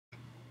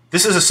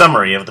This is a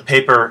summary of the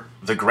paper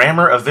The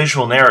Grammar of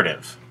Visual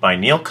Narrative by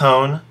Neil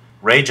Cohn,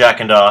 Ray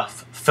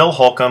Jackendoff, Phil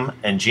Holcomb,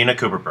 and Gina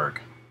Kuperberg.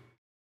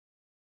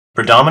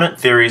 Predominant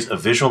theories of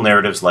visual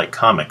narratives like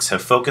comics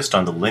have focused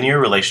on the linear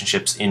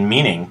relationships in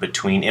meaning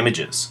between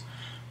images.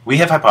 We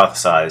have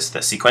hypothesized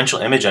that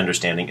sequential image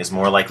understanding is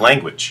more like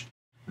language.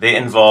 They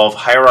involve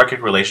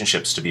hierarchic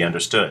relationships to be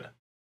understood.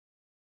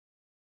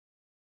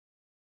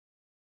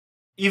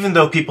 Even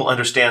though people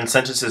understand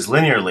sentences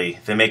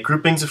linearly, they make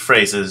groupings of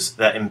phrases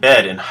that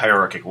embed in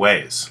hierarchic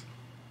ways.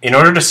 In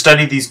order to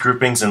study these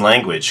groupings in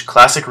language,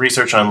 classic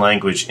research on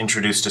language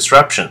introduced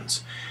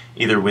disruptions,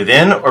 either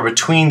within or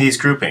between these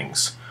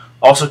groupings,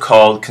 also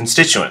called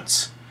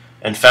constituents,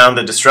 and found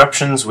that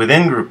disruptions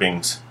within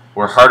groupings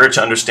were harder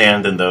to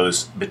understand than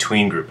those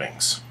between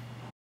groupings.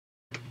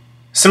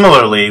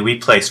 Similarly, we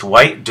placed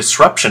white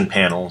disruption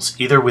panels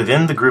either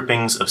within the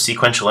groupings of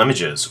sequential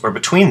images or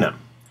between them.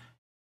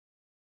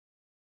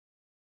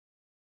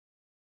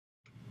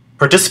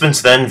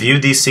 Participants then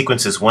viewed these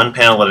sequences one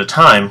panel at a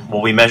time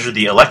while we measured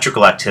the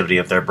electrical activity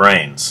of their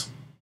brains.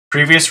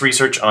 Previous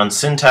research on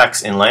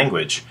syntax in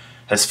language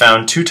has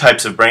found two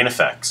types of brain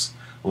effects: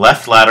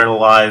 left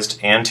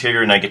lateralized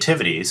anterior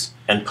negativities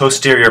and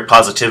posterior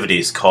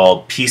positivities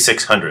called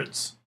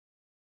P600s.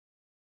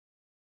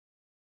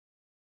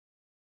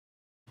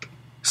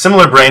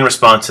 Similar brain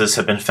responses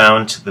have been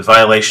found to the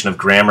violation of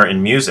grammar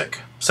in music,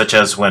 such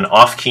as when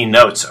off-key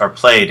notes are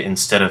played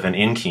instead of an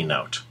in-key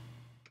note.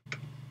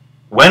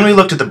 When we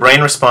looked at the brain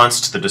response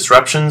to the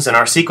disruptions in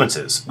our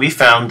sequences, we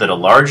found that a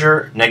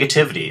larger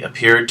negativity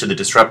appeared to the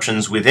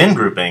disruptions within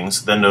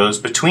groupings than those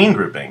between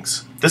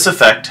groupings. This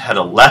effect had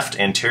a left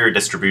anterior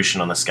distribution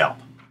on the scalp.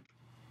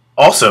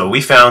 Also,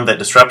 we found that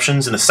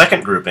disruptions in the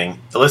second grouping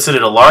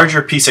elicited a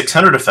larger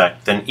P600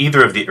 effect than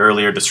either of the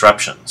earlier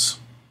disruptions.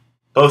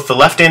 Both the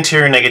left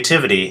anterior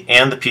negativity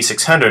and the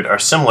P600 are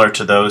similar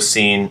to those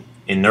seen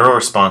in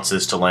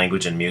neuroresponses to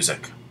language and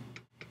music.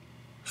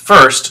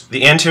 First,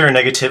 the anterior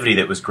negativity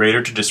that was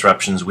greater to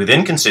disruptions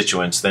within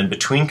constituents than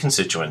between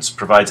constituents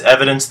provides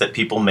evidence that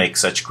people make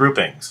such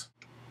groupings.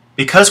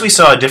 Because we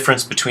saw a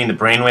difference between the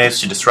brainwaves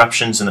to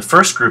disruptions in the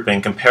first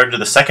grouping compared to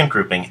the second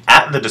grouping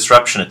at the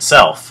disruption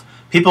itself,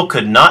 people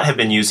could not have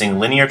been using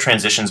linear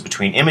transitions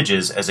between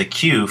images as a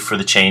cue for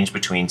the change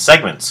between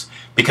segments,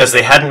 because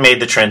they hadn't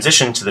made the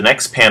transition to the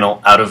next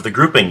panel out of the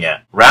grouping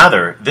yet.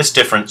 Rather, this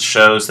difference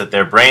shows that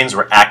their brains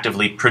were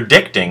actively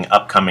predicting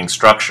upcoming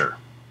structure.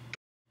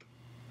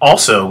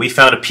 Also, we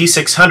found a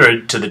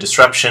P600 to the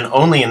disruption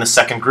only in the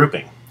second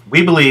grouping.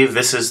 We believe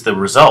this is the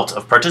result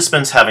of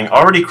participants having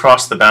already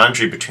crossed the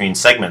boundary between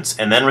segments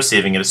and then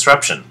receiving a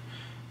disruption.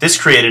 This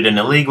created an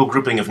illegal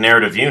grouping of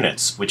narrative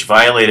units, which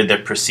violated their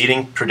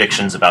preceding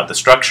predictions about the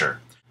structure.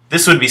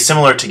 This would be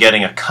similar to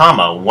getting a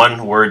comma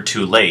one word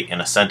too late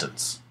in a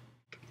sentence.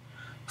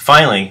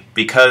 Finally,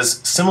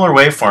 because similar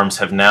waveforms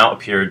have now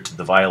appeared to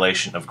the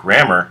violation of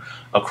grammar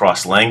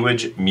across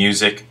language,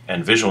 music,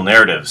 and visual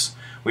narratives,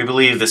 we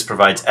believe this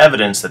provides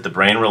evidence that the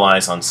brain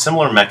relies on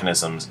similar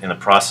mechanisms in the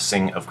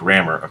processing of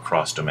grammar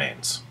across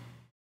domains.